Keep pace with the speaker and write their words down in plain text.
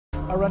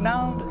a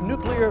renowned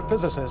nuclear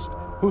physicist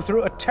who,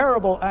 through a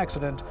terrible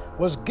accident,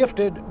 was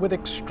gifted with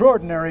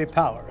extraordinary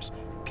powers,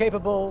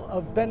 capable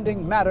of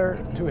bending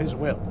matter to his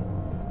will.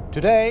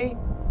 Today,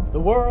 the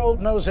world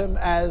knows him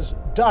as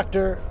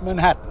Dr.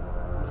 Manhattan.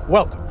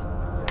 Welcome.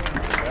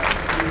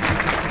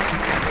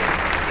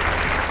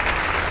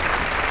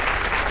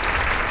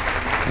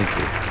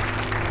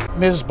 Thank you.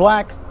 Ms.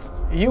 Black,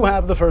 you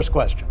have the first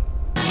question.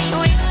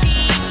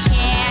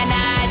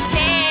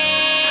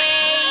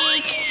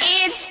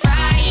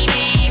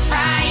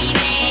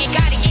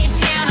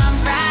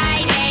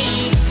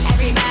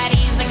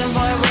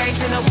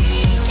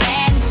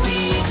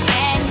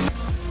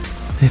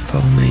 If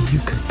only you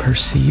could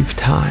perceive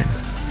time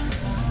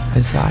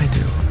as I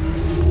do.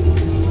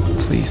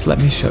 Please let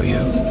me show you.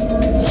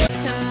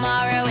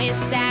 Tomorrow is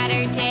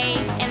Saturday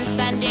and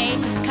Sunday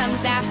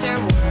comes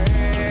afterwards.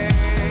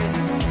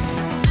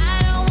 I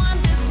don't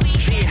want this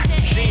weekend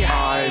to end.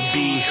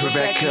 R.B.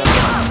 Rebecca.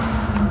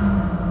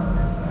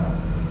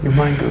 Your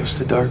mind goes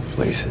to dark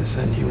places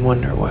and you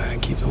wonder why I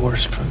keep the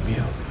worst from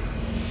you.